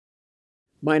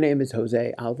My name is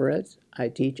Jose Alvarez. I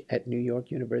teach at New York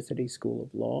University School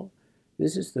of Law.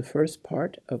 This is the first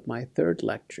part of my third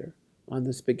lecture on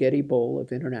the spaghetti bowl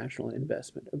of international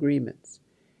investment agreements.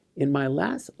 In my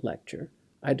last lecture,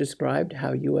 I described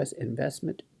how U.S.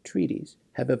 investment treaties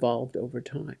have evolved over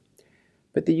time.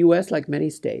 But the U.S., like many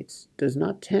states, does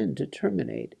not tend to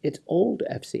terminate its old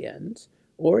FCNs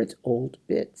or its old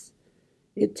BITs.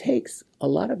 It takes a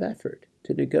lot of effort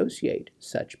to negotiate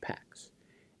such pacts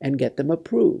and get them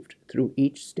approved through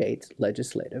each state's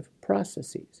legislative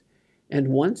processes. And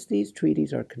once these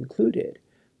treaties are concluded,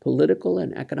 political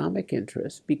and economic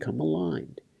interests become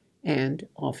aligned and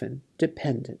often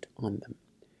dependent on them.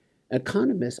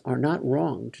 Economists are not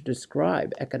wrong to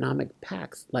describe economic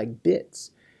pacts like BITs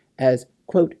as,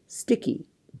 quote, sticky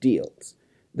deals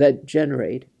that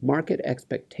generate market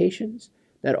expectations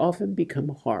that often become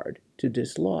hard to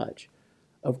dislodge.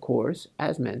 Of course,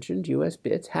 as mentioned, U.S.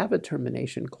 BITs have a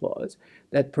termination clause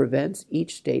that prevents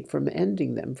each state from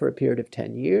ending them for a period of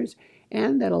 10 years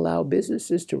and that allow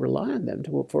businesses to rely on them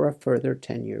for a further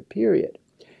 10-year period.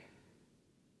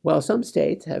 While some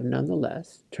states have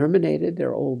nonetheless terminated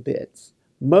their old BITs,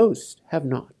 most have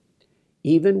not,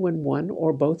 even when one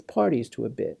or both parties to a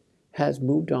BIT has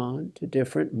moved on to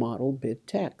different model BIT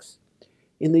texts.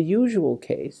 In the usual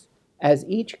case, as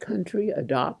each country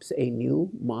adopts a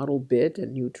new model BIT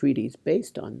and new treaties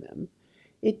based on them,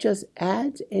 it just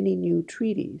adds any new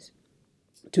treaties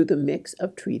to the mix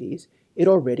of treaties it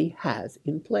already has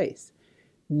in place.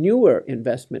 Newer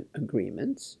investment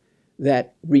agreements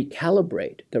that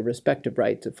recalibrate the respective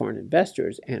rights of foreign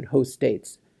investors and host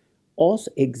states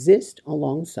also exist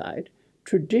alongside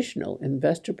traditional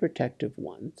investor protective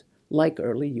ones like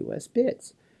early U.S.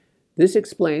 BITs. This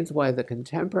explains why the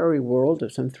contemporary world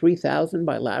of some 3,000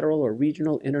 bilateral or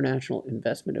regional international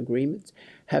investment agreements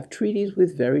have treaties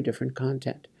with very different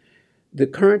content. The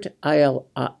current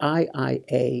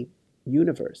IIA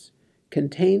universe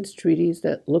contains treaties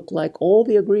that look like all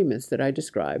the agreements that I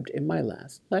described in my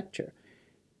last lecture.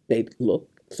 They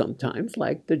look sometimes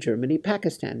like the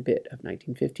Germany-Pakistan BIT of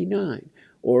 1959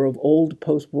 or of old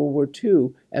post-World War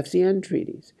II FCN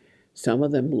treaties. Some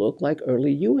of them look like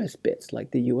early U.S. BITs,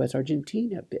 like the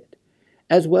U.S.-Argentina BIT,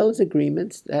 as well as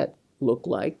agreements that look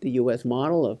like the U.S.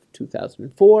 model of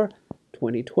 2004,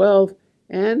 2012,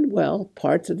 and, well,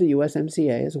 parts of the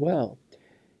USMCA as well.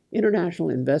 International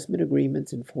investment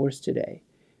agreements in force today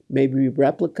may be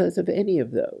replicas of any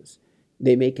of those.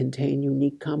 They may contain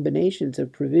unique combinations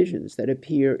of provisions that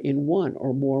appear in one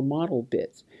or more model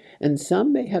BITs, and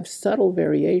some may have subtle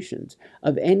variations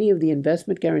of any of the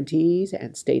investment guarantees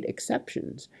and state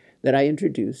exceptions that I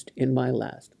introduced in my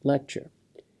last lecture.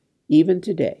 Even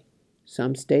today,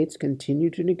 some states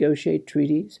continue to negotiate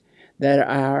treaties that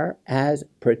are as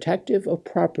protective of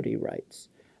property rights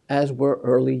as were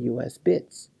early U.S.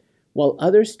 BITs, while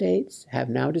other states have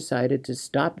now decided to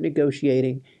stop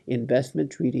negotiating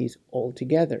investment treaties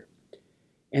altogether.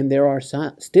 And there are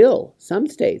still some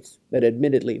states, but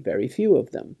admittedly very few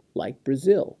of them, like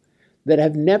Brazil, that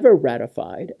have never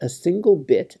ratified a single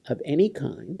BIT of any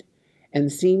kind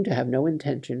and seem to have no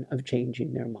intention of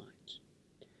changing their minds.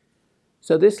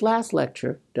 So this last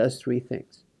lecture does three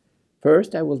things.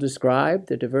 First, I will describe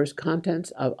the diverse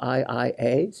contents of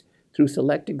IIAs through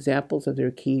select examples of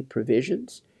their key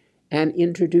provisions and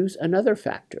introduce another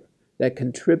factor that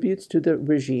contributes to the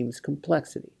regime's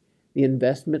complexity, the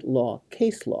investment law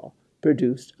case law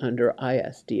produced under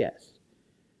ISDS.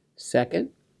 Second,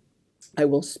 I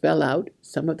will spell out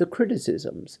some of the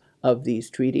criticisms of these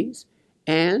treaties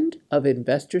and of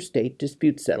investor-state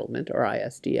dispute settlement, or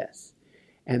ISDS,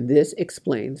 and this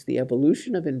explains the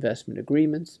evolution of investment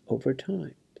agreements over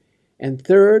time. And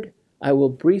third, I will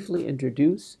briefly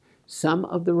introduce some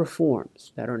of the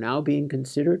reforms that are now being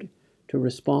considered to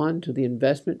respond to the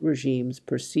investment regime's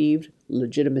perceived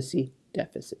legitimacy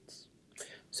deficits.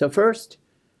 So first,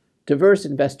 diverse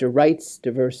investor rights,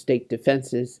 diverse state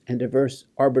defenses, and diverse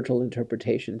arbitral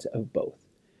interpretations of both.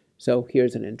 So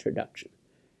here's an introduction.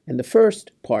 And the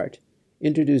first part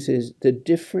introduces the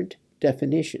different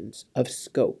definitions of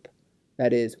scope,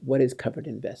 that is, what is covered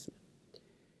investment.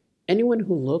 Anyone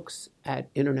who looks at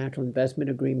international investment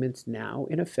agreements now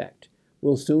in effect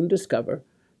will soon discover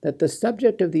that the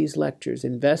subject of these lectures,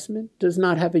 investment, does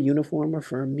not have a uniform or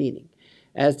firm meaning.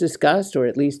 As discussed, or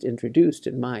at least introduced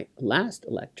in my last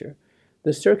lecture,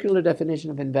 the circular definition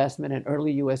of investment in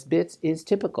early U.S. BITs is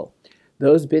typical.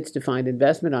 Those BITs defined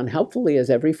investment unhelpfully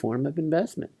as every form of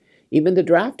investment. Even the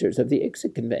drafters of the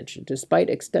ICSID Convention,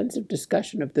 despite extensive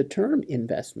discussion of the term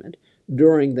investment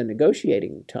during the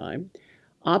negotiating time,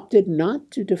 opted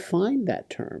not to define that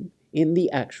term in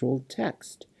the actual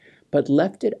text. but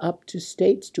left it up to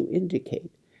states to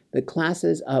indicate the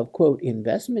classes of, quote,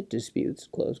 investment disputes,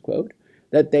 close quote,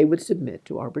 that they would submit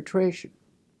to arbitration.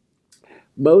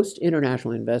 Most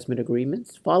international investment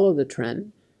agreements follow the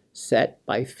trend set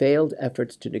by failed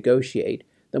efforts to negotiate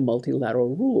the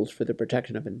multilateral rules for the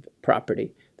protection of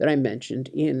property that I mentioned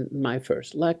in my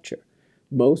first lecture.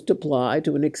 Most apply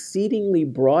to an exceedingly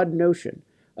broad notion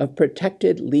of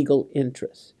protected legal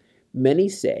interests. Many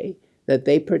say that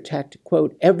they protect,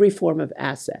 quote, every form of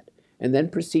asset, and then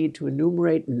proceed to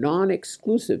enumerate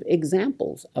non-exclusive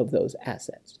examples of those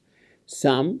assets.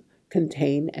 Some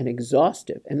contain an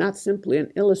exhaustive and not simply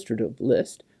an illustrative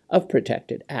list of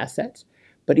protected assets,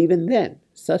 but even then,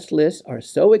 such lists are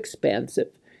so expansive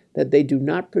that they do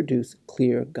not produce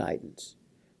clear guidance.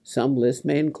 Some lists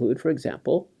may include, for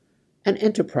example, an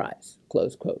enterprise,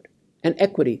 close quote, an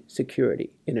equity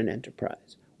security in an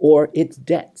enterprise, or its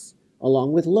debts,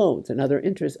 along with loans and other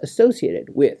interests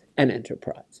associated with an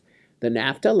enterprise. The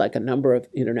NAFTA, like a number of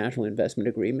international investment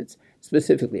agreements,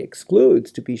 specifically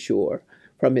excludes, to be sure,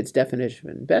 from its definition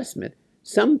of investment,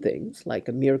 some things like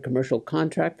a mere commercial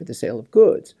contract for the sale of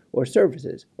goods or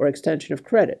services or extension of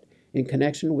credit in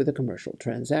connection with a commercial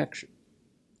transaction.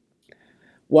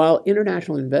 While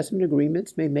international investment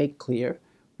agreements may make clear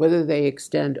whether they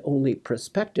extend only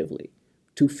prospectively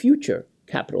to future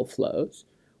capital flows,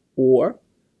 or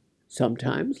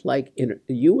sometimes, like in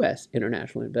U.S.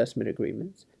 international investment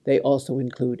agreements, they also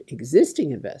include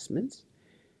existing investments.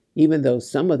 Even though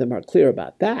some of them are clear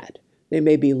about that, they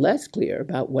may be less clear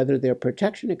about whether their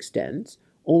protection extends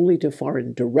only to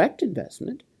foreign direct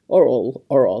investment or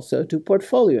also to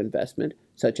portfolio investment,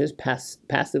 such as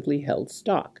passively held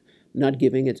stock, not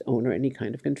giving its owner any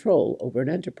kind of control over an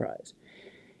enterprise.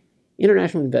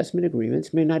 International investment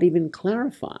agreements may not even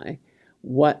clarify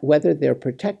whether their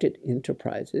protected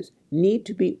enterprises need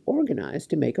to be organized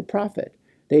to make a profit.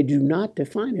 They do not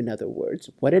define, in other words,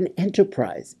 what an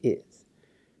enterprise is.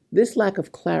 This lack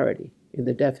of clarity in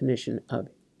the definition of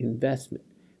investment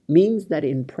means that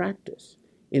in practice,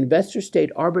 investor-state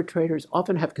arbitrators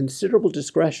often have considerable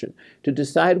discretion to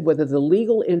decide whether the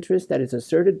legal interest that is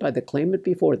asserted by the claimant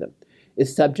before them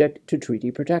is subject to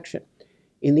treaty protection.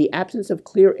 In the absence of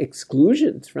clear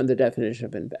exclusions from the definition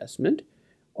of investment,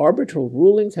 arbitral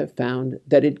rulings have found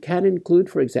that it can include,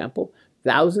 for example,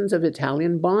 thousands of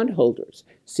Italian bondholders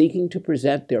seeking to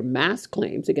present their mass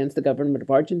claims against the government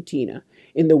of Argentina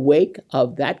in the wake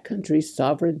of that country's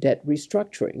sovereign debt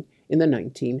restructuring in the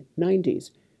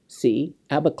 1990s. See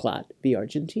Abaclat v.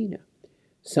 Argentina.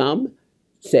 Some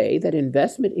say that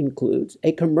investment includes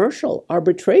a commercial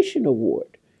arbitration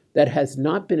award that has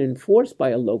not been enforced by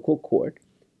a local court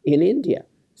in India.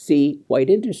 See White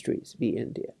Industries v.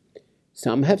 India.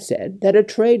 Some have said that a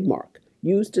trademark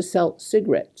used to sell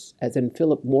cigarettes, as in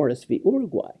Philip Morris v.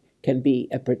 Uruguay, can be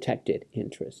a protected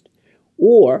interest,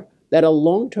 or that a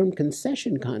long-term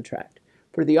concession contract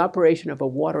for the operation of a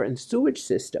water and sewage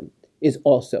system is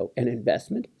also an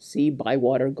investment. See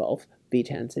Bywater Gulf v.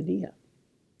 Tanzania.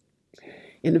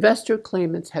 Investor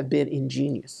claimants have been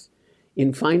ingenious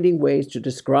in finding ways to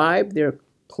describe their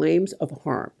claims of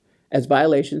harm as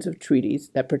violations of treaties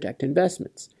that protect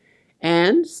investments.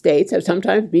 And states have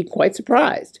sometimes been quite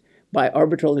surprised by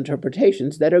arbitral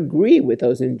interpretations that agree with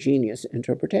those ingenious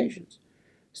interpretations.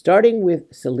 Starting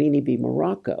with Cellini v.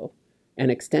 Morocco and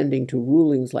extending to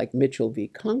rulings like Mitchell v.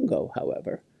 Congo,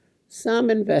 however, some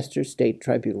investor-state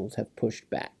tribunals have pushed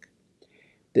back.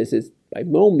 This is by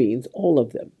no means all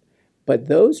of them, but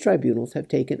those tribunals have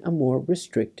taken a more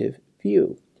restrictive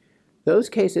view. Those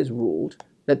cases ruled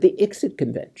that the ICSID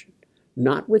Convention,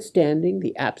 notwithstanding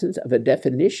the absence of a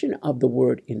definition of the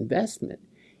word investment,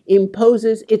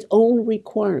 imposes its own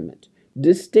requirement,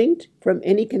 distinct from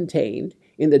any contained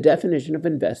in the definition of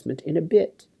investment in a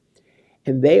BIT.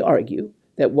 And they argue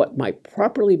that what might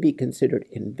properly be considered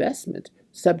investment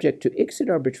subject to ICSID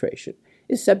arbitration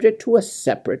is subject to a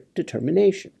separate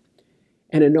determination.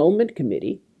 An annulment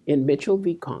committee in Mitchell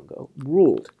v. Congo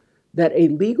ruled that a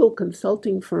legal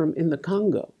consulting firm in the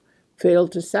Congo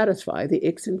failed to satisfy the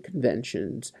ICSID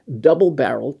Convention's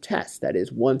double-barrel test. That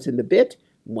is, once in the BIT,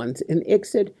 once in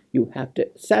ICSID, you have to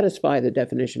satisfy the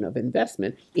definition of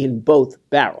investment in both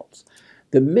barrels.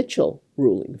 The Mitchell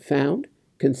ruling found,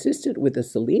 consistent with the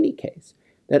Cellini case,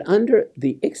 that under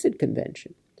the ICSID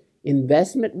Convention,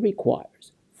 investment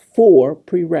requires 4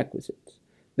 prerequisites: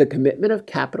 the commitment of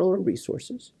capital or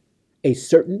resources, a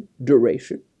certain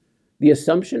duration, the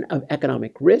assumption of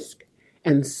economic risk,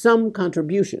 and some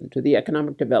contribution to the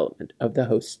economic development of the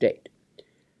host state.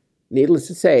 Needless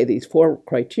to say, these 4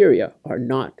 criteria are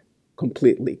not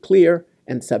completely clear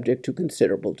and subject to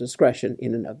considerable discretion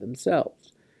in and of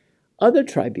themselves. Other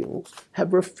tribunals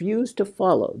have refused to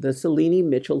follow the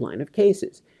Cellini-Mitchell line of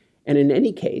cases, and in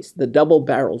any case, the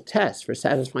double-barrel test for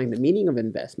satisfying the meaning of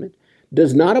investment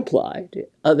does not apply to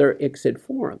other ICSID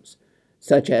forums,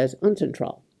 such as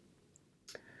UNCITRAL.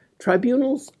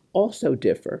 Tribunals also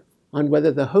differ on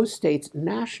whether the host state's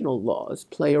national laws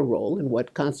play a role in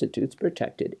what constitutes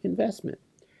protected investment.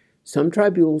 Some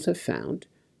tribunals have found,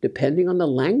 depending on the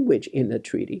language in the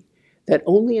treaty, that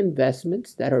only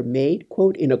investments that are made,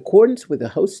 quote, in accordance with the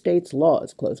host state's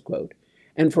laws, close quote,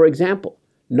 and, for example,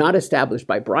 not established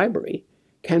by bribery,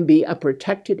 can be a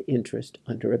protected interest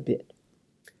under a bid.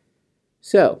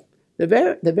 So, the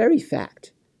very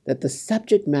fact that the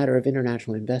subject matter of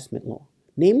international investment law,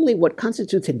 namely what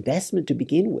constitutes investment to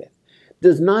begin with,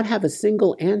 does not have a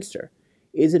single answer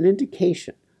is an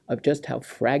indication of just how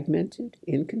fragmented,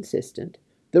 inconsistent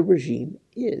the regime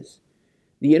is.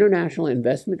 The international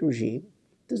investment regime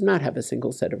does not have a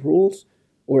single set of rules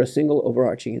or a single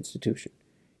overarching institution.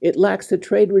 It lacks the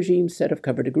trade regime's set of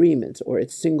covered agreements or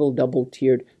its single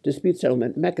double-tiered dispute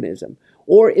settlement mechanism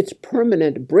or its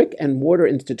permanent brick-and-mortar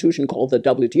institution called the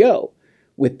WTO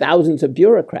with thousands of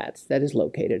bureaucrats that is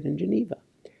located in Geneva.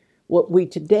 What we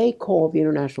today call the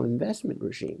international investment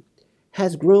regime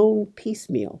has grown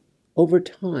piecemeal over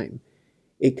time.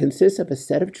 It consists of a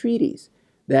set of treaties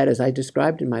that, as I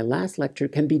described in my last lecture,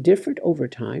 can be different over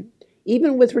time,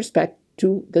 even with respect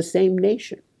to the same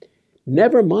nation.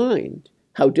 Never mind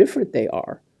how different they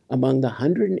are among the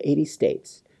 180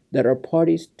 states that are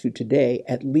parties to today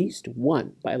at least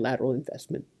one bilateral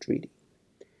investment treaty.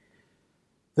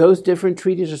 Those different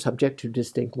treaties are subject to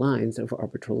distinct lines of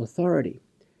arbitral authority.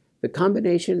 The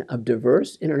combination of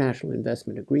diverse international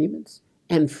investment agreements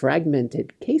and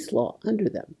fragmented case law under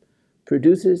them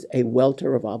produces a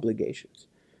welter of obligations.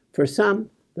 For some,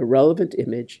 the relevant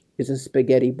image is a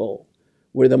spaghetti bowl,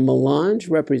 where the melange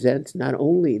represents not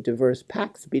only diverse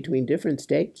pacts between different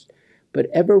states, but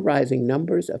ever-rising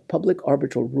numbers of public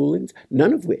arbitral rulings,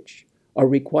 none of which are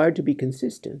required to be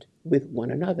consistent with one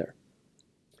another.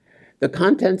 The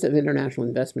contents of international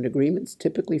investment agreements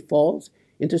typically falls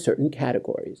into certain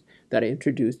categories that I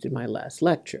introduced in my last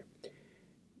lecture.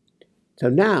 So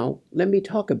now, let me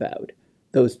talk about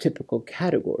those typical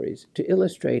categories to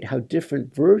illustrate how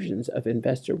different versions of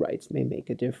investor rights may make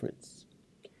a difference.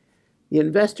 The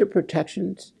investor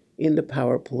protections in the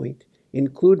PowerPoint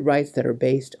include rights that are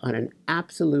based on an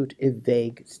absolute if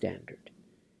vague standard.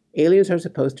 Aliens are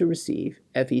supposed to receive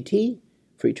FET,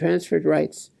 free transfer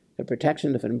rights, the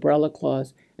protection of an umbrella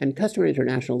clause, and customary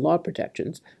international law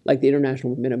protections like the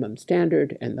International Minimum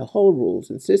Standard and the whole rule's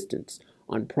insistence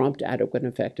on prompt, adequate,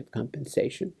 and effective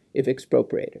compensation if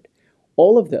expropriated.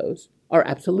 All of those are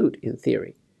absolute in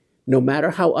theory. No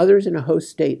matter how others in a host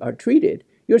state are treated,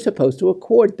 you're supposed to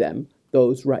accord them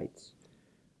those rights.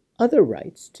 Other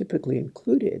rights typically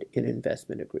included in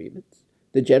investment agreements,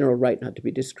 the general right not to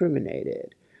be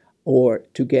discriminated or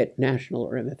to get national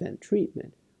or MFN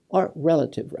treatment, are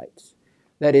relative rights.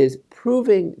 That is,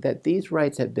 proving that these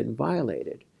rights have been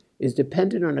violated is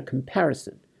dependent on a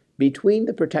comparison between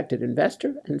the protected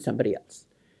investor and somebody else.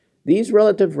 These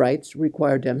relative rights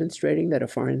require demonstrating that a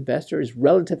foreign investor is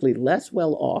relatively less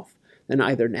well off than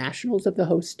either nationals of the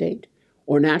host state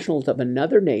or nationals of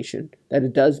another nation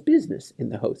that does business in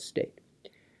the host state.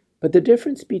 But the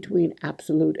difference between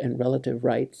absolute and relative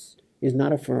rights is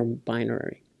not a firm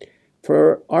binary.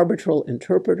 For arbitral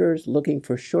interpreters looking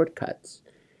for shortcuts,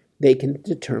 they can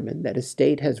determine that a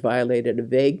state has violated a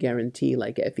vague guarantee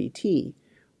like FET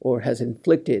or has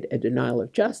inflicted a denial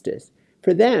of justice.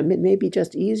 For them, it may be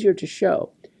just easier to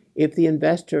show if the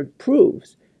investor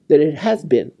proves that it has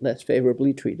been less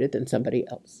favorably treated than somebody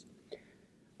else.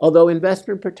 Although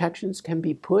investment protections can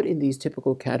be put in these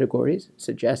typical categories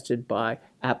suggested by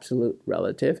absolute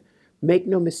relative, make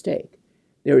no mistake,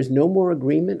 there is no more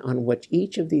agreement on what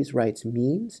each of these rights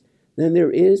means than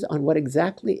there is on what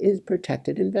exactly is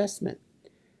protected investment.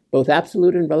 Both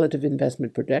absolute and relative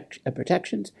investment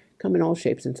protections come in all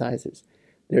shapes and sizes.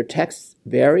 Their texts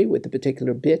vary with the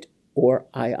particular BIT or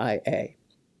IIA.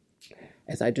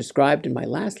 As I described in my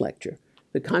last lecture,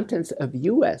 the contents of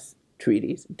U.S.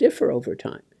 treaties differ over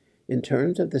time in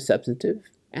terms of the substantive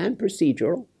and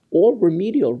procedural or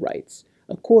remedial rights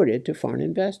accorded to foreign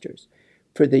investors.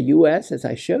 For the U.S., as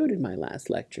I showed in my last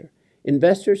lecture,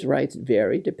 investors' rights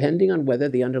vary depending on whether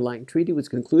the underlying treaty was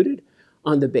concluded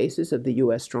on the basis of the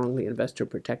U.S. strongly investor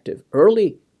protective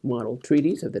early model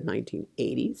treaties of the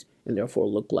 1980s, and therefore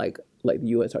look like the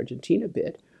U.S.-Argentina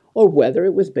bit, or whether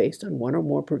it was based on one or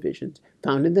more provisions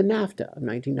found in the NAFTA of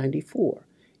 1994,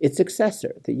 its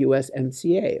successor, the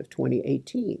USMCA of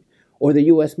 2018, or the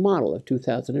U.S. model of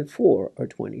 2004 or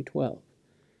 2012.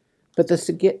 But the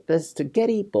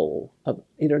spaghetti bowl of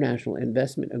international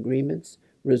investment agreements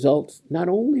results not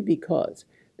only because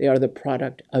they are the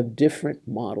product of different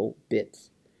model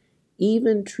bits.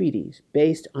 Even treaties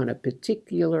based on a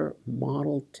particular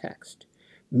model text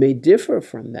may differ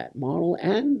from that model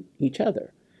and each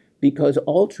other because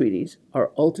all treaties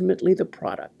are ultimately the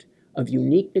product of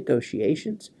unique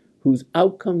negotiations whose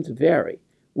outcomes vary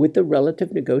with the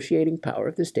relative negotiating power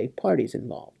of the state parties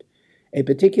involved. A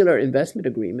particular investment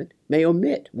agreement may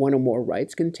omit one or more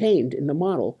rights contained in the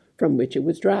model from which it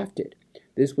was drafted.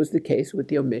 This was the case with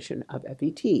the omission of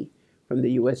FET from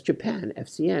the US-Japan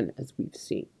FCN, as we've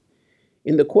seen.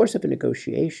 In the course of a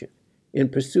negotiation, in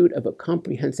pursuit of a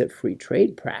comprehensive free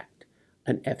trade pact,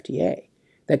 an FTA,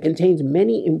 that contains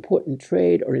many important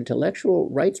trade or intellectual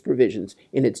rights provisions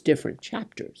in its different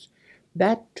chapters,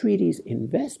 that treaty's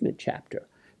investment chapter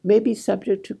may be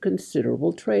subject to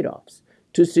considerable trade-offs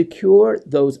to secure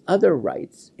those other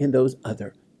rights in those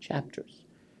other chapters.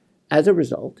 As a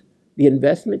result, the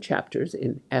investment chapters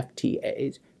in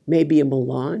FTAs may be a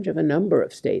melange of a number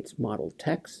of states' model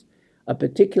texts. A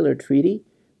particular treaty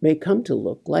may come to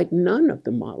look like none of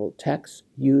the model texts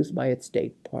used by its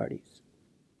state parties.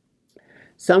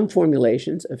 Some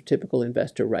formulations of typical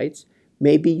investor rights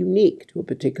may be unique to a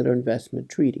particular investment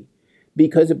treaty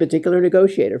because a particular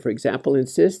negotiator, for example,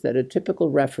 insists that a typical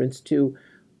reference to,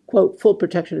 quote, full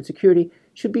protection and security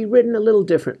should be written a little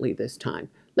differently this time.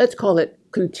 Let's call it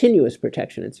continuous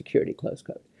protection and security, close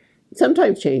quote.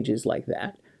 Sometimes changes like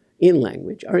that in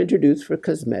language are introduced for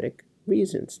cosmetic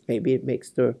reasons. Maybe it makes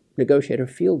the negotiator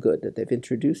feel good that they've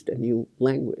introduced a new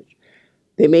language.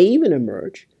 They may even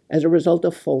emerge as a result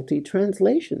of faulty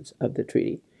translations of the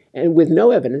treaty, and with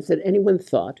no evidence that anyone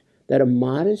thought that a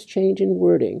modest change in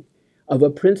wording of a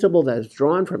principle that is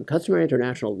drawn from customary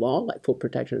international law, like full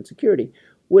protection and security,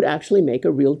 would actually make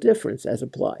a real difference as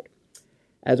applied.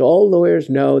 As all lawyers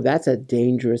know, that's a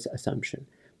dangerous assumption,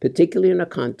 particularly in a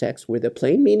context where the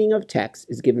plain meaning of text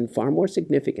is given far more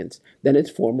significance than its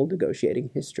formal negotiating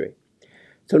history.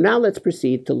 So now let's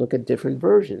proceed to look at different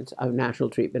versions of national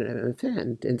treatment and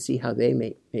MFN and see how they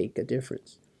may make a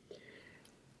difference.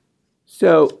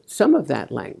 So some of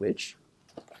that language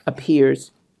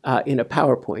appears in a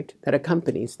PowerPoint that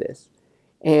accompanies this.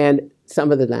 And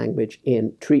some of the language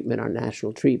in treatment on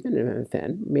national treatment and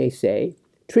MFN may say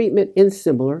treatment in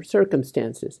similar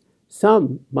circumstances.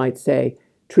 Some might say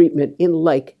treatment in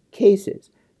like cases.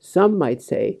 Some might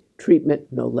say treatment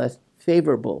no less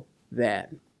favorable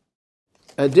than.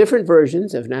 Different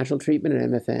versions of national treatment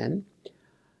and MFN.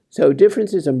 So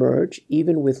differences emerge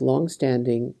even with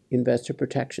long-standing investor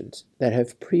protections that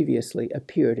have previously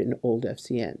appeared in old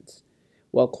FCNs.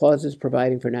 While clauses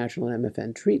providing for national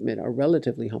MFN treatment are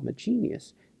relatively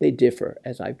homogeneous, they differ,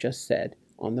 as I've just said,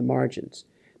 on the margins.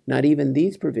 Not even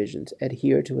these provisions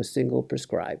adhere to a single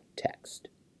prescribed text.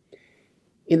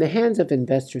 In the hands of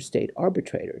investor-state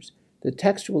arbitrators, the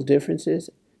textual differences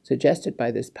suggested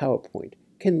by this PowerPoint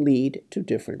can lead to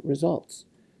different results.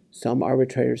 Some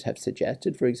arbitrators have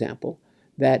suggested, for example,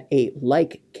 that a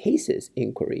like cases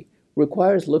inquiry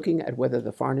requires looking at whether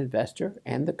the foreign investor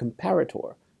and the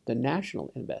comparator, the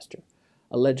national investor,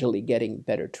 allegedly getting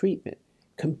better treatment,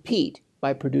 compete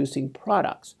by producing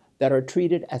products that are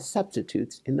treated as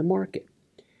substitutes in the market.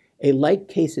 A like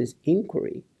cases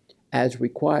inquiry, as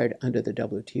required under the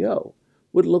WTO,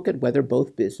 would look at whether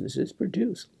both businesses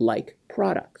produce like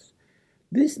products.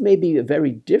 This may be a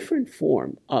very different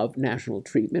form of national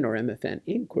treatment or MFN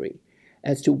inquiry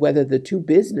as to whether the two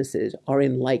businesses are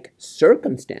in like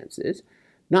circumstances,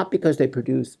 not because they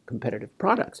produce competitive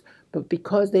products, but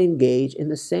because they engage in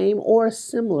the same or a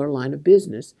similar line of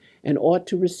business and ought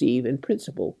to receive, in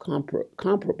principle,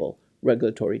 comparable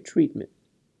regulatory treatment.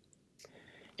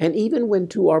 And even when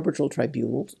two arbitral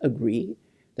tribunals agree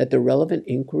that the relevant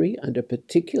inquiry under a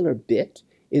particular bit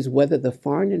is whether the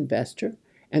foreign investor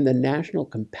and the national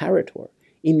comparator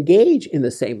engage in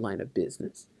the same line of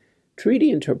business,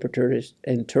 treaty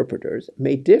interpreters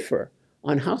may differ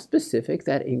on how specific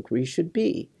that inquiry should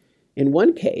be. In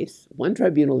one case, one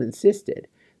tribunal insisted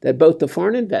that both the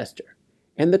foreign investor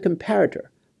and the comparator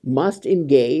must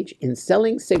engage in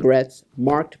selling cigarettes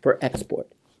marked for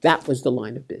export. That was the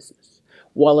line of business.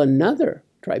 While another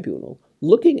tribunal,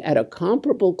 looking at a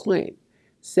comparable claim,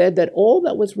 said that all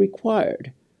that was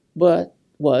required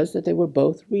was that they were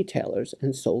both retailers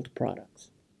and sold products.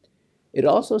 It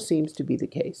also seems to be the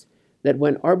case that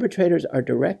when arbitrators are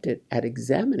directed at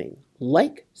examining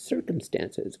like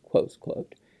circumstances, close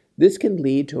quote, this can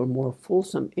lead to a more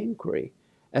fulsome inquiry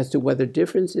as to whether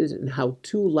differences in how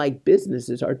two like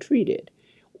businesses are treated,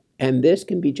 and this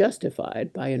can be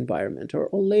justified by environmental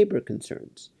or labor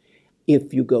concerns.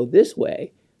 If you go this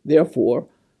way, Therefore,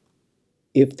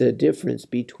 if the difference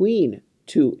between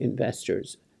two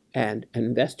investors and an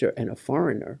investor and a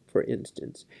foreigner, for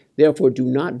instance, therefore do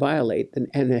not violate the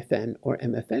NFN or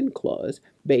MFN clause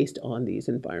based on these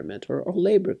environmental or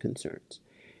labor concerns.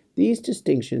 These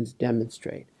distinctions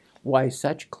demonstrate why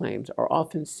such claims are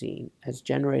often seen as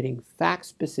generating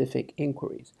fact-specific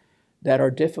inquiries that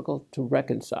are difficult to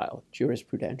reconcile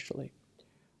jurisprudentially.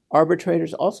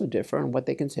 Arbitrators also differ on what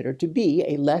they consider to be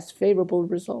a less favorable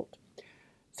result.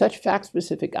 Such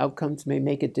fact-specific outcomes may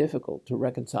make it difficult to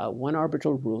reconcile one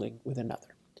arbitral ruling with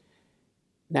another.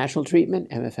 National treatment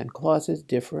MFN clauses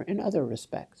differ in other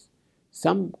respects.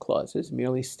 Some clauses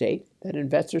merely state that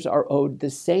investors are owed the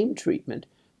same treatment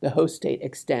the host state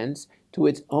extends to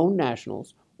its own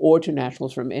nationals or to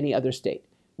nationals from any other state,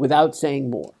 without saying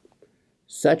more.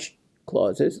 Such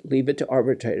clauses leave it to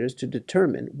arbitrators to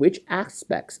determine which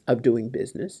aspects of doing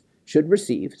business should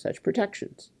receive such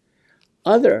protections.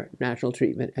 Other national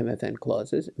treatment MFN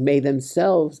clauses may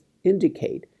themselves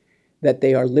indicate that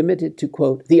they are limited to,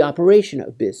 quote, the operation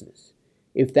of business.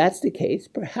 If that's the case,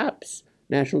 perhaps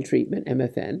national treatment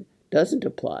MFN doesn't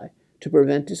apply to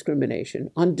prevent discrimination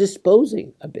on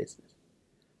disposing a business.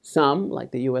 Some,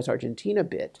 like the U.S.-Argentina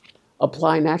BIT,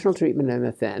 apply national treatment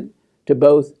MFN to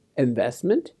both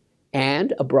investment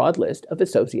and a broad list of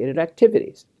associated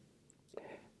activities.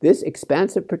 This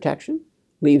expansive protection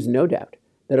leaves no doubt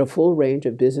that a full range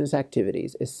of business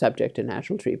activities is subject to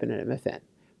national treatment and MFN,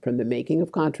 from the making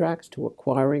of contracts to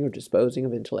acquiring or disposing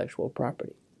of intellectual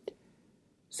property.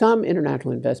 Some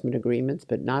international investment agreements,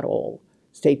 but not all,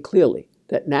 state clearly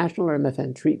that national or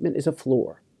MFN treatment is a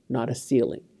floor, not a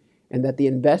ceiling, and that the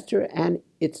investor and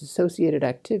its associated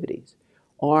activities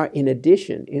are in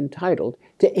addition entitled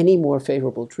to any more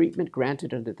favorable treatment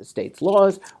granted under the state's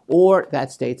laws or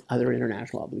that state's other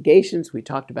international obligations. We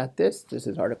talked about this. This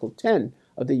is Article 10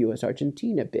 of the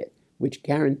U.S.-Argentina BIT, which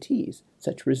guarantees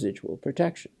such residual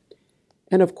protection.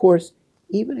 And of course,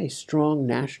 even a strong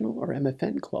national or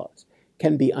MFN clause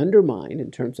can be undermined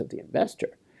in terms of the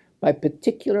investor by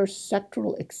particular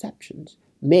sectoral exceptions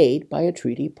made by a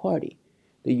treaty party.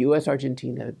 The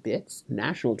U.S.-Argentina BIT's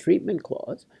national treatment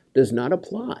clause does not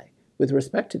apply with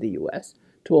respect to the U.S.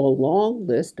 to a long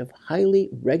list of highly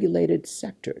regulated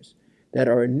sectors that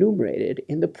are enumerated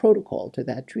in the protocol to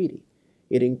that treaty.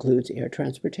 It includes air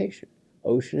transportation,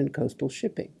 ocean and coastal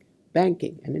shipping,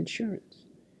 banking, and insurance.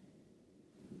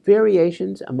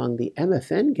 Variations among the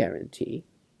MFN guarantee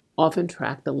often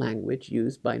track the language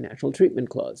used by national treatment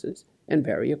clauses and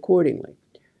vary accordingly.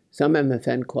 Some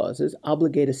MFN clauses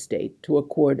obligate a state to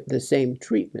accord the same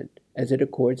treatment as it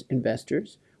accords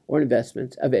investors or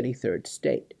investments of any third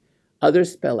state.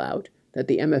 Others spell out that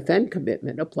the MFN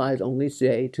commitment applies only,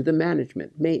 say, to the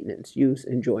management, maintenance, use,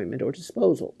 enjoyment, or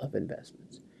disposal of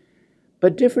investments.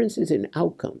 But differences in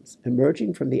outcomes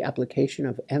emerging from the application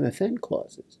of MFN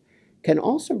clauses can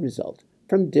also result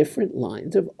from different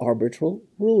lines of arbitral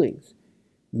rulings.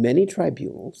 Many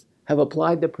tribunals have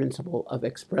applied the principle of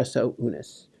expresso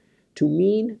unis to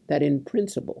mean that in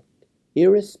principle,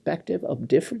 irrespective of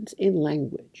difference in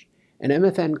language, an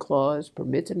MFN clause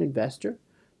permits an investor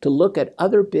to look at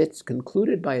other BITs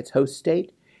concluded by its host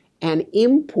state and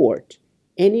import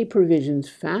any provisions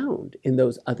found in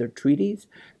those other treaties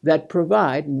that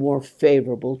provide more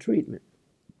favorable treatment.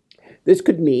 This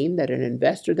could mean that an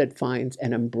investor that finds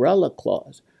an umbrella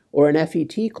clause or an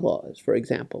FET clause, for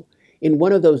example, in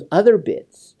one of those other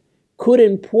BITs could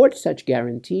import such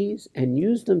guarantees and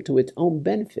use them to its own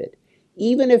benefit,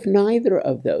 even if neither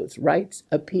of those rights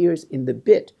appears in the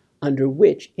BIT under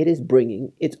which it is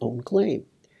bringing its own claim.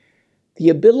 The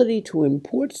ability to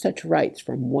import such rights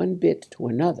from one BIT to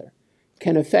another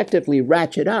can effectively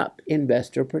ratchet up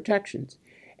investor protections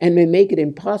and may make it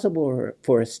impossible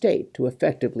for a state to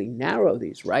effectively narrow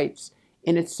these rights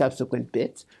in its subsequent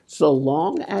BITs so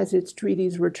long as its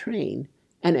treaties retain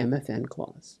an MFN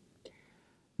clause.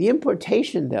 The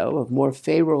importation, though, of more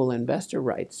favorable investor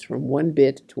rights from one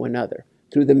BIT to another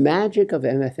through the magic of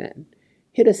MFN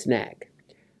hit a snag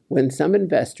when some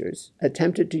investors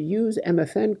attempted to use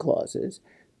MFN clauses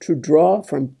to draw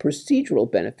from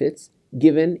procedural benefits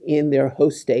given in their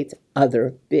host state's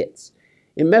other BITs.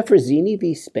 In Mefrezini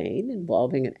v. Spain,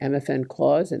 involving an MFN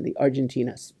clause in the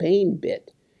Argentina-Spain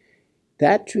BIT,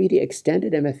 that treaty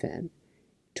extended MFN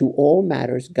to all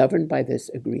matters governed by this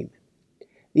agreement.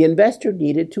 The investor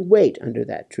needed to wait under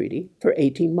that treaty for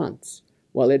 18 months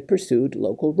while it pursued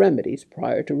local remedies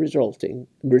prior to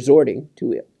resorting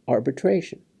to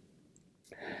arbitration.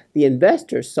 The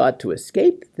investor sought to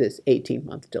escape this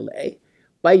 18-month delay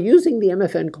by using the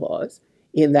MFN clause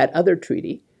in that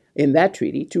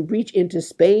treaty to reach into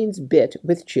Spain's BIT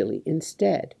with Chile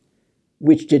instead.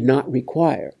 which did not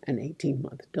require an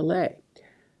 18-month delay.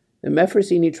 The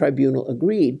Mefrosini Tribunal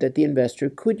agreed that the investor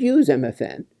could use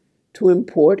MFN to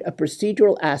import a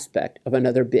procedural aspect of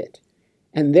another BIT,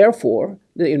 and therefore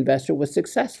the investor was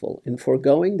successful in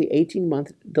foregoing the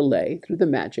 18-month delay through the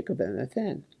magic of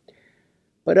MFN.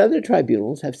 But other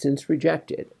tribunals have since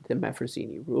rejected the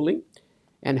Mefrosini ruling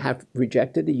and have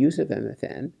rejected the use of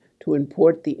MFN to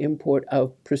import the import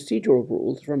of procedural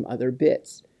rules from other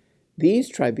BITs. These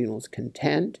tribunals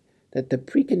contend that the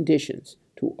preconditions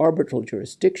to arbitral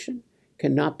jurisdiction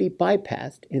cannot be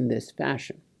bypassed in this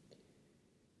fashion.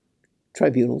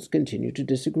 Tribunals continue to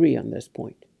disagree on this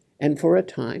point, and for a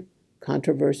time,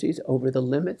 controversies over the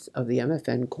limits of the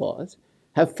MFN clause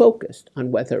have focused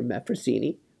on whether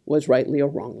Mefrosini was rightly or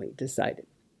wrongly decided.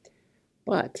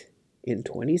 But in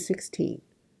 2016,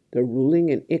 the ruling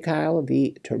in Ikhail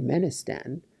v.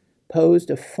 Turkmenistan posed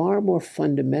a far more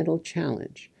fundamental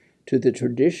challenge to the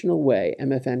traditional way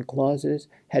MFN clauses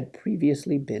had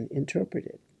previously been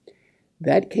interpreted.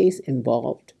 That case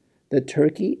involved the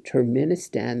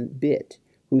Turkey-Turkmenistan BIT,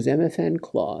 whose MFN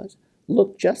clause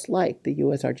looked just like the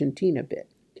U.S.-Argentina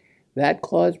BIT. That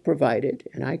clause provided,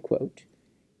 and I quote,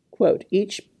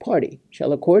 each party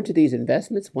shall accord to these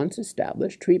investments once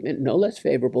established treatment no less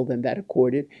favorable than that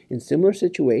accorded in similar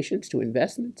situations to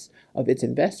investments of its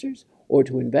investors or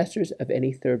to investors of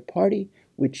any third party,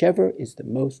 whichever is the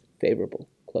most favorable,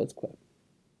 close quote.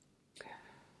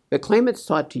 The claimants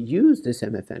sought to use this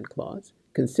MFN clause,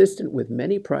 consistent with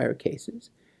many prior cases,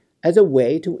 as a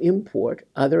way to import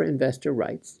other investor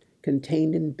rights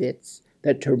contained in BITs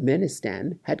that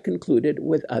Turkmenistan had concluded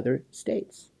with other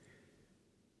states.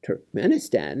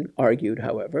 Turkmenistan argued,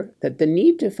 however, that the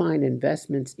need to find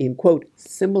investments in, quote,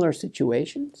 similar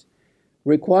situations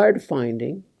required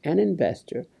finding an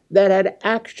investor that had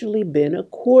actually been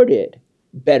accorded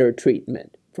better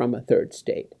treatment from a third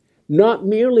state, not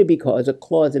merely because a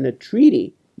clause in a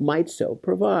treaty might so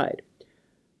provide.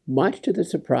 Much to the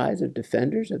surprise of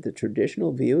defenders of the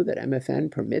traditional view that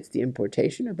MFN permits the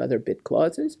importation of other BIT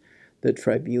clauses, the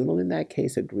tribunal in that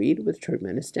case agreed with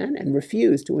Turkmenistan and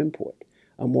refused to import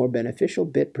a more beneficial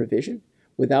BIT provision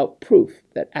without proof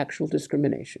that actual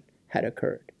discrimination had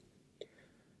occurred.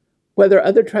 Whether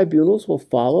other tribunals will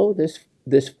follow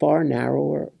this far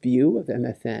narrower view of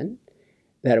MFN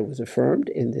that it was affirmed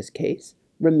in this case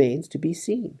remains to be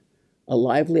seen. A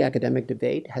lively academic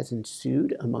debate has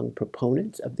ensued among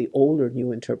proponents of the old or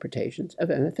new interpretations of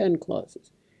MFN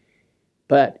clauses.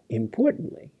 But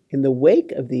importantly, in the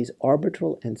wake of these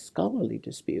arbitral and scholarly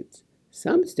disputes,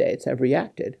 some states have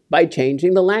reacted by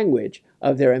changing the language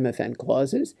of their MFN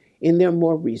clauses in their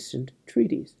more recent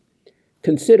treaties.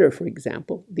 Consider, for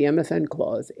example, the MFN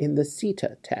clause in the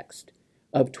CETA text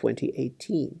of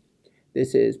 2018.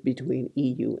 This is between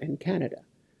EU and Canada.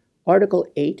 Article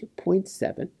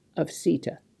 8.7 of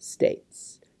CETA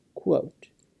states, quote,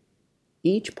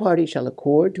 each party shall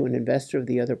accord to an investor of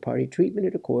the other party treatment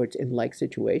it accords in like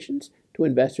situations to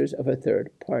investors of a third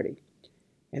party.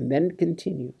 And then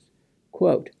continues,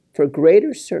 quote, for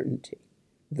greater certainty,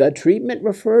 the treatment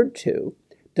referred to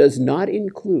does not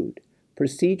include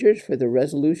procedures for the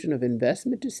resolution of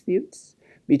investment disputes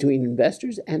between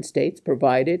investors and states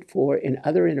provided for in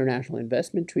other international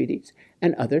investment treaties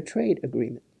and other trade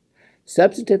agreements.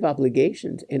 Substantive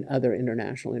obligations in other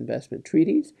international investment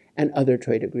treaties and other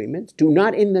trade agreements do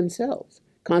not in themselves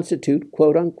constitute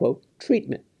quote-unquote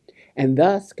treatment, and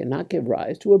thus cannot give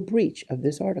rise to a breach of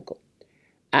this article,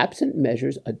 absent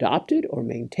measures adopted or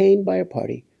maintained by a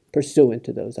party pursuant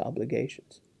to those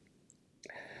obligations.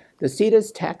 The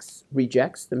CETA's text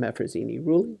rejects the Mefrosini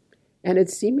ruling, and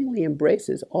it seemingly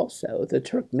embraces also the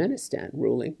Turkmenistan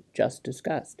ruling just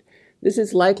discussed. This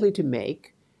is likely to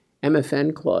make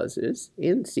MFN clauses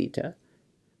in CETA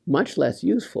much less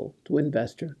useful to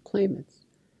investor claimants.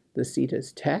 The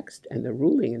CETA's text and the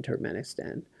ruling in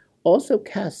Turkmenistan also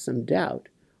cast some doubt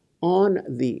on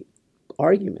the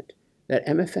argument that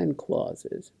MFN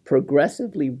clauses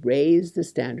progressively raise the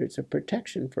standards of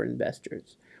protection for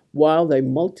investors while they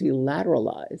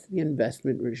multilateralize the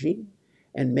investment regime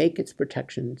and make its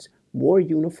protections more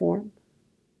uniform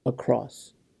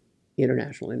across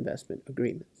international investment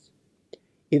agreements.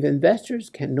 If investors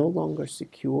can no longer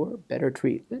secure better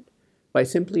treatment by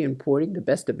simply importing the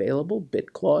best available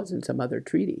BIT clause in some other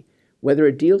treaty, whether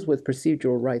it deals with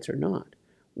procedural rights or not,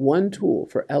 one tool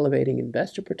for elevating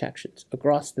investor protections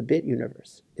across the BIT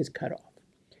universe is cut off.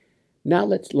 Now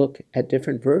let's look at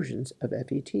different versions of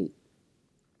FET.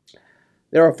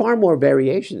 There are far more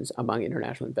variations among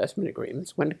international investment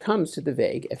agreements when it comes to the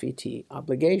vague FET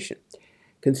obligation.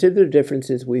 Consider the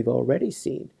differences we've already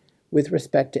seen with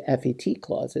respect to FET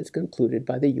clauses concluded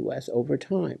by the U.S. over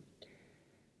time.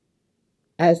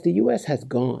 As the U.S. has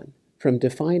gone from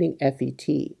defining FET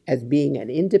as being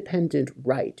an independent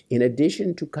right in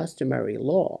addition to customary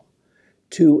law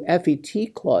to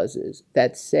FET clauses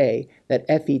that say that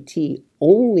FET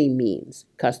only means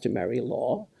customary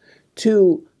law,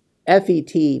 to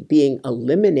FET being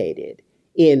eliminated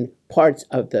in parts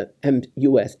of the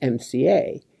U.S.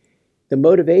 MCA, the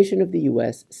motivation of the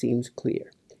U.S. seems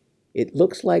clear. It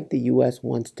looks like the U.S.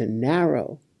 wants to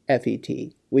narrow FET,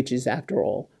 which is, after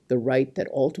all, the right that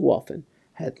all too often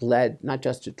had led not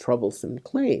just to troublesome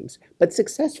claims, but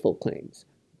successful claims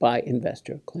by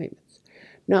investor claimants.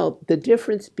 Now, the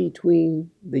difference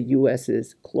between the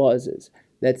U.S.'s clauses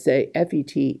that say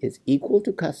FET is equal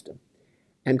to custom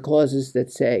and clauses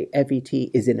that say FET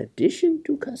is in addition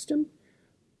to custom,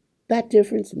 that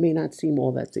difference may not seem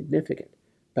all that significant.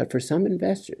 But for some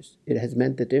investors, it has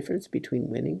meant the difference between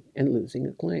winning and losing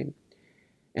a claim.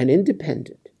 An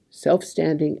independent,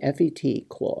 self-standing FET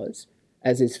clause,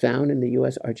 as is found in the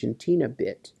U.S.-Argentina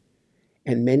BIT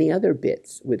and many other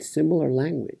BITs with similar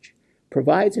language,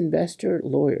 provides investor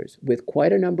lawyers with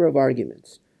quite a number of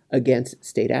arguments against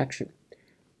state action.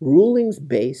 Rulings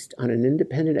based on an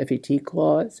independent FET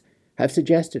clause have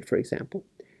suggested, for example,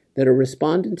 that a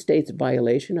respondent state's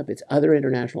violation of its other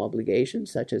international obligations,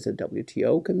 such as a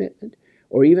WTO commitment,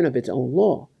 or even of its own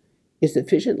law, is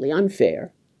sufficiently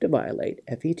unfair to violate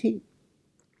FET.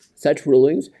 Such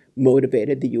rulings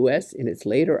motivated the U.S. in its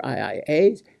later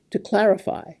IIAs to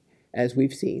clarify, as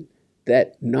we've seen,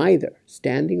 that neither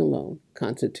standing alone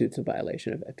constitutes a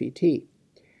violation of FET.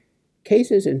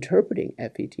 Cases interpreting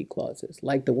FET clauses,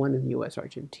 like the one in the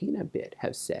U.S.-Argentina BIT,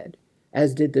 have said,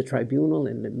 as did the tribunal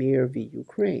in Lemire v.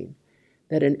 Ukraine,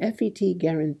 that an FET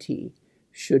guarantee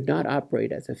should not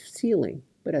operate as a ceiling,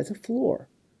 but as a floor.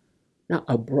 Now,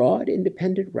 a broad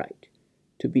independent right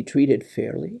to be treated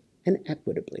fairly and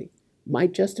equitably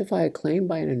might justify a claim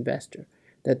by an investor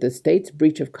that the state's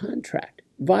breach of contract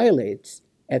violates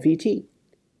FET,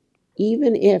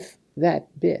 even if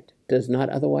that BIT does not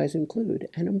otherwise include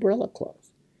an umbrella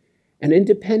clause. An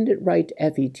independent right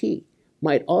to FET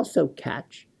might also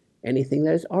catch anything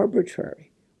that is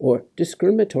arbitrary or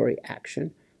discriminatory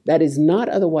action that is not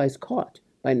otherwise caught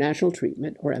by national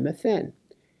treatment or MFN,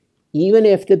 even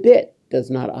if the BIT does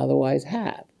not otherwise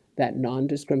have that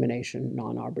non-discrimination,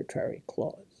 non-arbitrary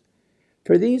clause.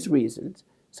 For these reasons,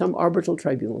 some arbitral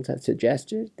tribunals have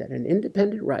suggested that an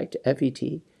independent right to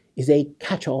FET is a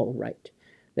catch-all right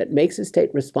that makes a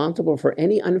state responsible for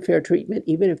any unfair treatment,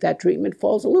 even if that treatment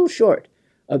falls a little short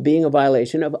of being a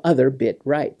violation of other BIT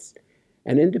rights.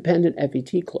 An independent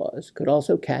FET clause could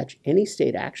also catch any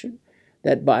state action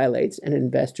that violates an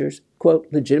investor's, quote,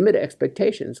 legitimate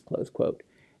expectations, close quote,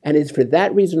 and is for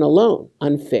that reason alone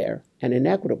unfair and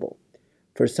inequitable.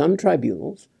 For some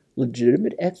tribunals,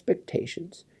 legitimate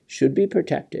expectations should be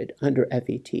protected under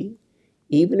FET,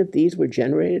 even if these were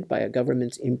generated by a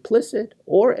government's implicit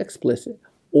or explicit,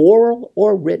 oral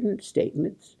or written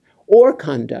statements or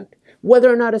conduct,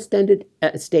 whether or not a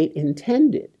state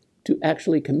intended to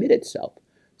actually commit itself,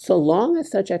 so long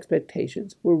as such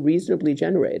expectations were reasonably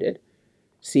generated.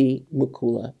 See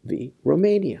Mukula v.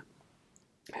 Romania.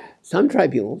 Some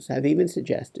tribunals have even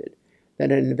suggested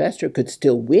that an investor could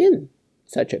still win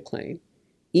such a claim,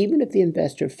 even if the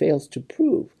investor fails to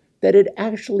prove that it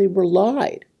actually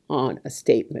relied on a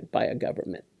statement by a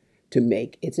government to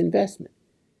make its investment.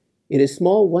 It is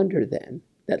small wonder, then,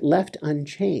 that left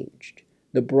unchanged,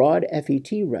 the broad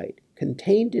FET right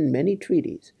contained in many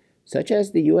treaties, such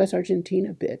as the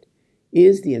U.S.-Argentina BIT,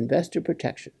 is the investor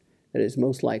protection that is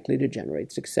most likely to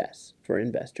generate success for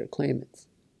investor claimants.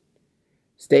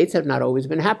 States have not always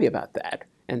been happy about that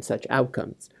and such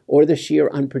outcomes, or the sheer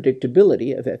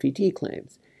unpredictability of FET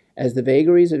claims. As the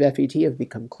vagaries of FET have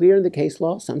become clear in the case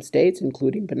law, some states,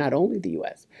 including but not only the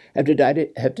U.S., have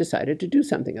decided to do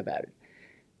something about it.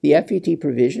 The FET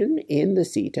provision in the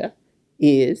CETA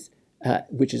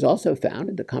which is also found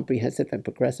in the Comprehensive and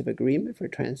Progressive Agreement for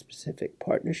Trans-Pacific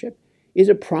Partnership, is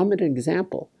a prominent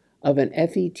example of an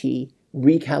FET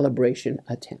recalibration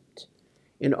attempt.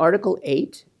 In Article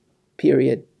 8,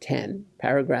 Period 10,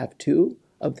 Paragraph 2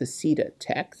 of the CETA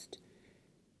text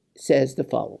says the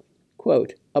following,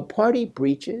 quote, a party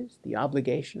breaches the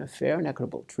obligation of fair and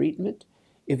equitable treatment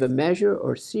if a measure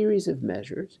or series of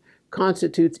measures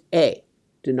constitutes A,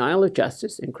 denial of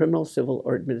justice in criminal, civil,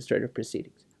 or administrative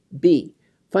proceedings, B,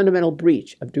 fundamental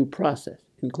breach of due process,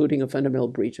 including a fundamental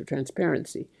breach of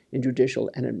transparency in judicial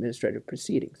and administrative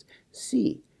proceedings,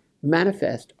 C,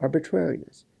 manifest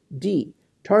arbitrariness, D,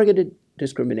 targeted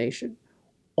discrimination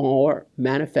or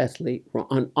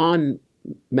on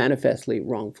manifestly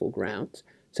wrongful grounds,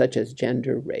 such as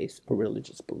gender, race, or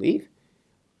religious belief,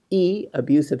 E,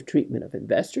 abusive treatment of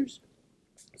investors,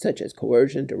 such as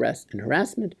coercion, duress, and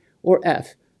harassment, or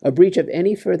F, a breach of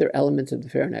any further elements of the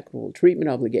fair and equitable treatment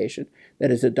obligation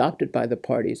that is adopted by the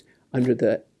parties under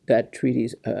that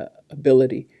treaty's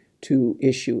ability to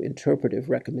issue interpretive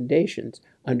recommendations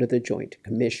under the Joint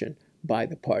Commission by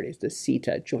the parties, the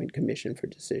CETA Joint Commission for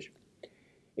Decision.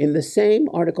 In the same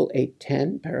Article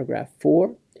 810, paragraph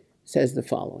 4, says the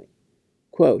following,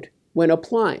 quote, when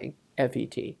applying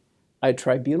FET, a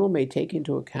tribunal may take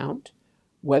into account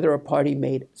whether a party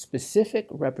made specific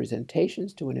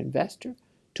representations to an investor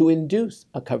to induce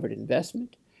a covered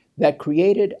investment that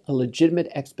created a legitimate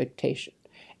expectation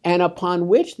and upon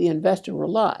which the investor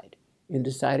relied in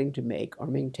deciding to make or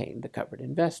maintain the covered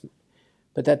investment,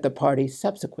 but that the party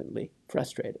subsequently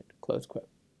frustrated, close quote.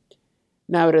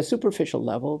 Now, at a superficial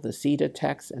level, the CETA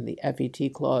text and the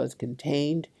FET clause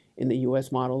contained in the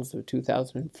U.S. models of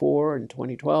 2004 and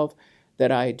 2012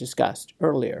 that I discussed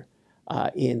earlier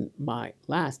in my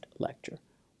last lecture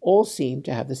all seem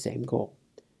to have the same goal.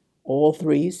 All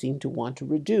three seem to want to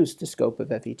reduce the scope of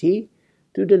FET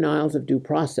to denials of due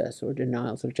process or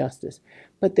denials of justice.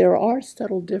 But there are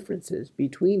subtle differences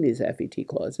between these FET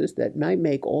clauses that might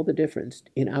make all the difference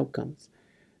in outcomes.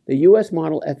 The U.S.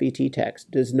 model FET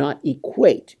text does not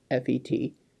equate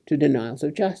FET to denials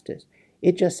of justice.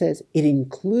 It just says it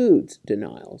includes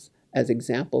denials as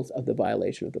examples of the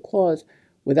violation of the clause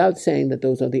without saying that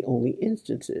those are the only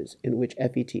instances in which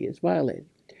FET is violated.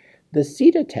 The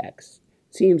CETA text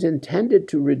seems intended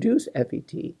to reduce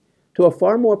FET to a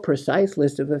far more precise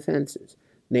list of offenses,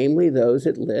 namely those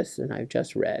it lists, and I've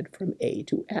just read, from A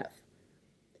to F.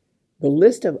 The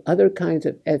list of other kinds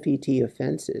of FET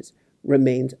offenses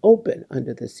remains open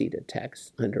under the CETA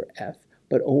text under F,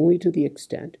 but only to the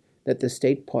extent that the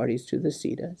state parties to the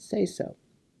CETA say so.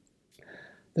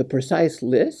 The precise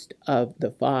list of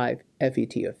the 5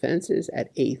 FET offenses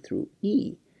at A through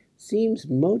E seems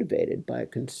motivated by a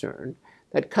concern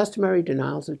that customary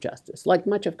denials of justice, like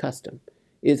much of custom,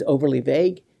 is overly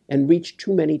vague and reach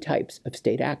too many types of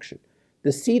state action.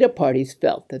 The CETA parties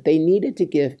felt that they needed to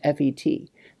give FET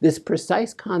this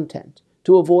precise content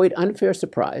to avoid unfair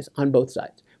surprise on both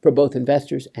sides, for both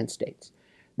investors and states.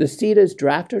 The CETA's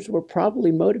drafters were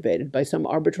probably motivated by some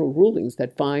arbitral rulings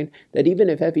that find that even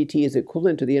if FET is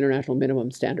equivalent to the international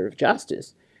minimum standard of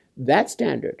justice, that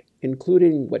standard,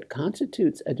 including what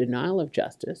constitutes a denial of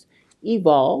justice,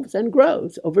 evolves and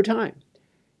grows over time.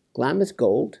 Glamis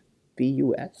Gold,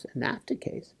 VUS, a NAFTA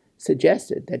case,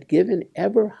 suggested that given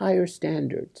ever higher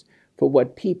standards for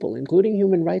what people, including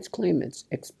human rights claimants,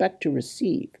 expect to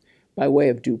receive by way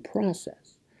of due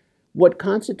process, what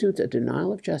constitutes a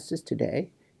denial of justice today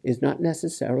is not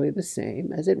necessarily the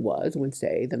same as it was when,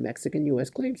 say, the Mexican U.S.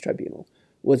 Claims Tribunal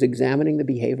was examining the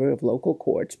behavior of local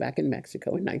courts back in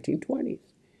Mexico in 1920s.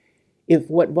 If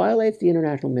what violates the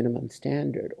international minimum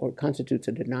standard or constitutes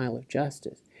a denial of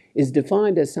justice is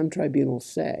defined, as some tribunals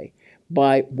say,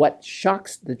 by what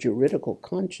shocks the juridical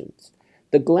conscience,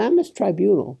 the Glamis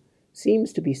Tribunal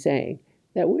seems to be saying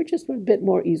that we're just a bit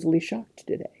more easily shocked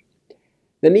today.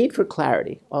 The need for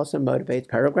clarity also motivates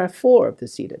paragraph 4 of the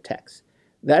CETA text.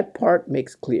 That part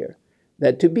makes clear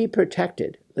that to be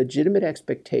protected, legitimate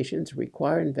expectations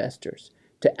require investors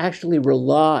to actually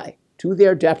rely to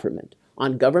their detriment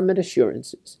on government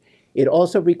assurances. It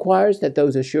also requires that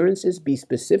those assurances be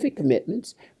specific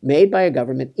commitments made by a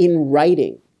government in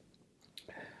writing.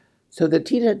 So the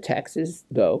CETA text is,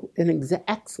 though, an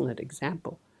excellent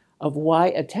example of why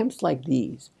attempts like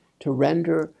these to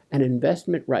render an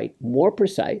investment right more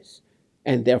precise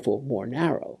and therefore more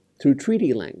narrow through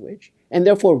treaty language and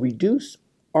therefore reduce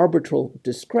arbitral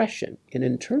discretion in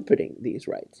interpreting these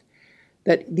rights,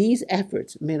 that these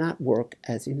efforts may not work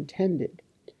as intended.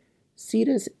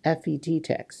 CETA's FET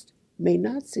text may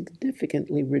not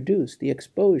significantly reduce the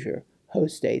exposure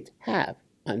host states have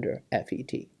under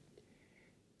FET.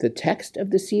 The text of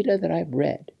the CETA that I've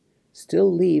read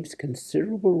still leaves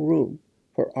considerable room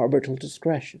for arbitral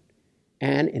discretion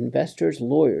and investors'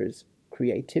 lawyers'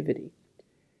 creativity.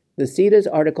 The CETA's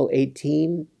Article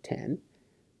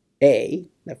 1810A,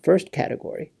 the first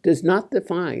category, does not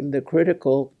define the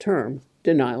critical term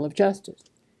denial of justice.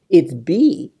 Its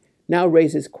B now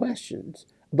raises questions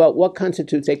about what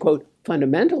constitutes a, quote,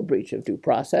 fundamental breach of due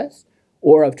process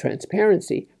or of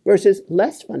transparency versus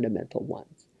less fundamental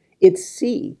ones. Its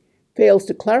C fails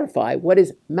to clarify what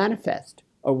is manifest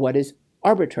or what is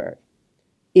arbitrary.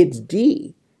 Its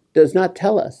D does not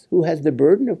tell us who has the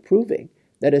burden of proving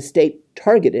that a state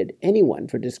targeted anyone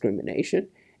for discrimination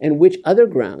and which other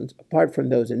grounds, apart from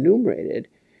those enumerated,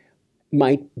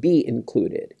 might be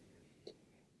included.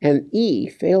 And E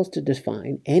fails to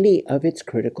define any of its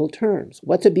critical terms.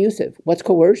 What's abusive? What's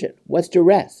coercion? What's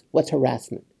duress? What's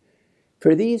harassment?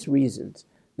 For these reasons,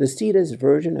 the CEDA's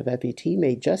version of FET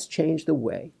may just change the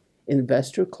way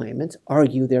investor claimants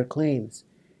argue their claims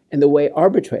and the way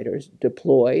arbitrators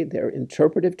deploy their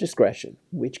interpretive discretion,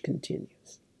 which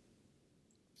continues.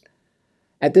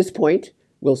 At this point,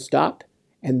 we'll stop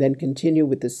and then continue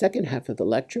with the second half of the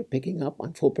lecture, picking up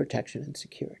on full protection and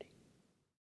security.